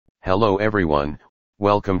Hello everyone,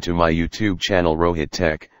 welcome to my YouTube channel ROHIT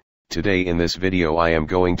Tech. Today in this video I am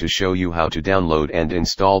going to show you how to download and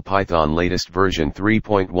install Python latest version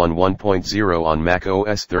 3.11.0 on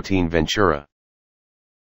macOS 13 Ventura.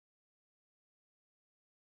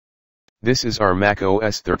 This is our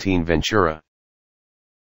macOS 13 Ventura.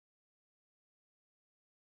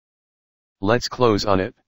 Let's close on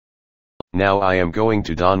it. Now I am going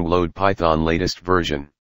to download Python latest version.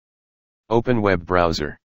 Open web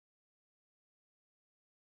browser.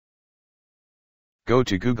 Go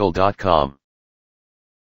to google.com.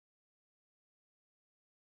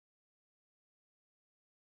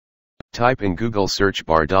 Type in Google search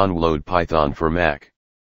bar download Python for Mac.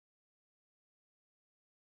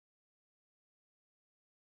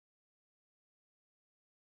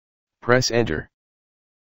 Press enter.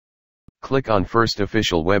 Click on first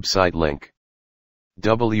official website link.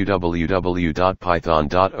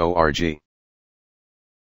 www.python.org.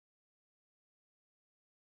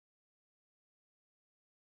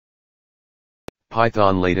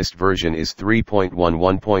 Python latest version is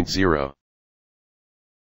 3.11.0.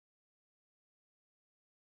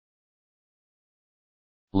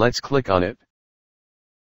 Let's click on it.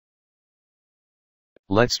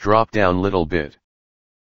 Let's drop down little bit.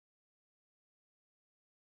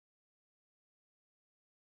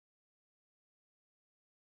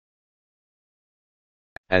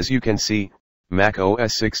 As you can see,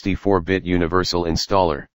 macOS 64-bit universal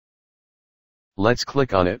installer. Let's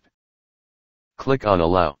click on it. Click on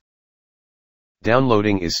Allow.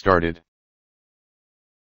 Downloading is started.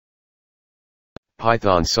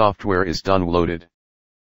 Python software is downloaded.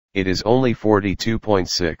 It is only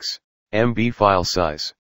 42.6 MB file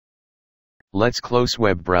size. Let's close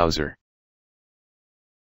web browser.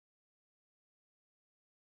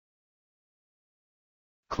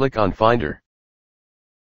 Click on Finder.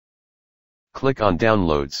 Click on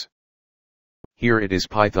Downloads. Here it is,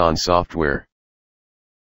 Python software.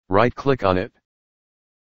 Right-click on it.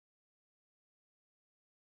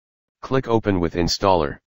 Click Open with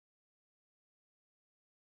Installer.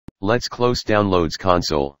 Let's close Downloads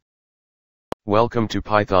console. Welcome to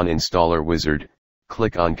Python Installer Wizard.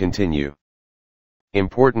 Click on Continue.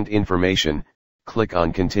 Important information, click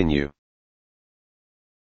on Continue.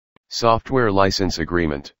 Software License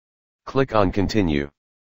Agreement. Click on Continue.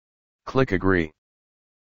 Click Agree.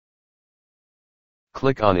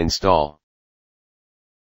 Click on Install.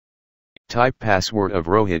 Type password of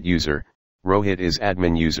ROHIT user. ROHIT is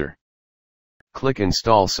admin user. Click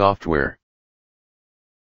Install software.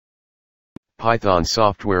 Python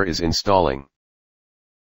software is installing.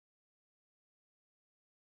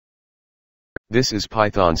 This is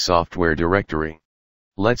Python software directory.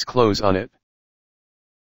 Let's close on it.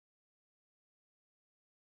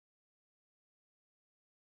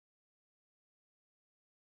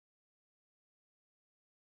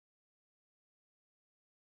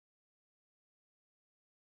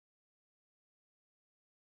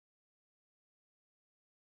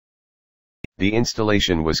 The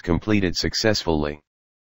installation was completed successfully.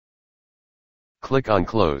 Click on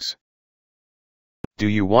Close. Do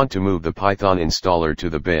you want to move the Python installer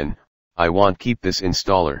to the bin? I want keep this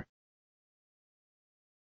installer.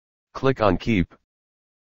 Click on Keep.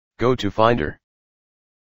 Go to Finder.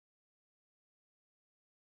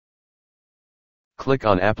 Click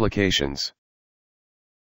on Applications.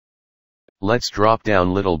 Let's drop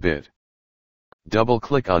down little bit.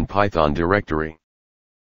 Double-click on Python directory.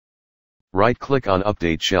 Right-click on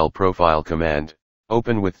Update Shell Profile command,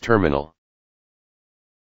 open with terminal.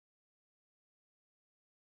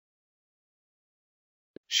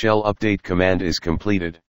 Shell update command is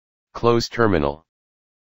completed. Close terminal.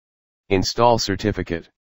 Install certificate.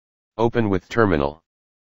 Open with terminal.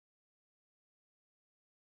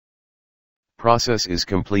 Process is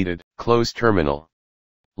completed. Close terminal.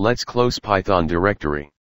 Let's close Python directory.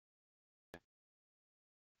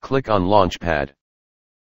 Click on Launchpad.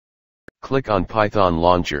 Click on Python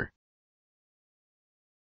Launcher.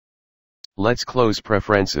 Let's close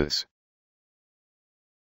Preferences.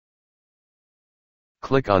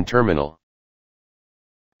 Click on Terminal.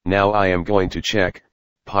 Now I am going to check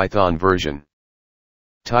Python version.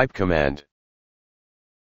 Type command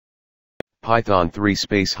Python 3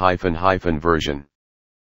 -- version.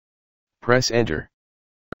 Press enter.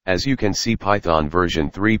 As you can see, Python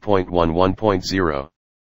version 3.11.0.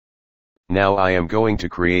 Now I am going to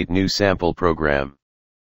create new sample program.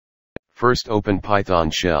 First open Python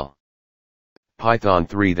shell. Python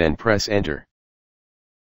 3, then press enter.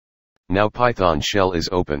 Now Python shell is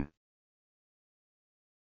open.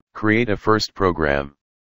 Create a first program.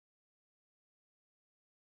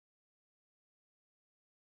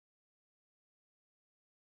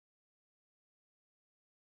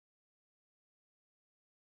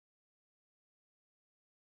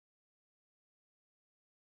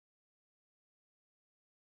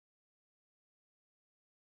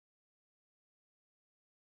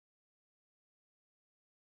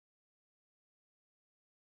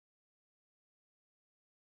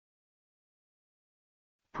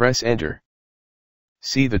 Press enter.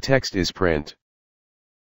 See, the text is print.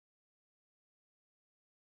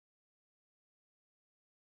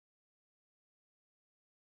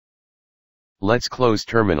 Let's close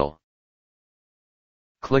terminal.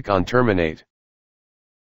 Click on terminate.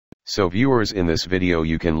 So viewers, in this video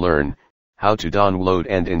you can learn how to download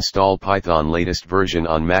and install Python latest version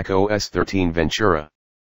on macOS 13 Ventura.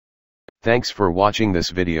 Thanks for watching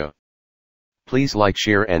this video. Please like,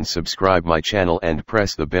 share and subscribe my channel and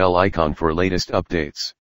press the bell icon for latest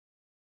updates.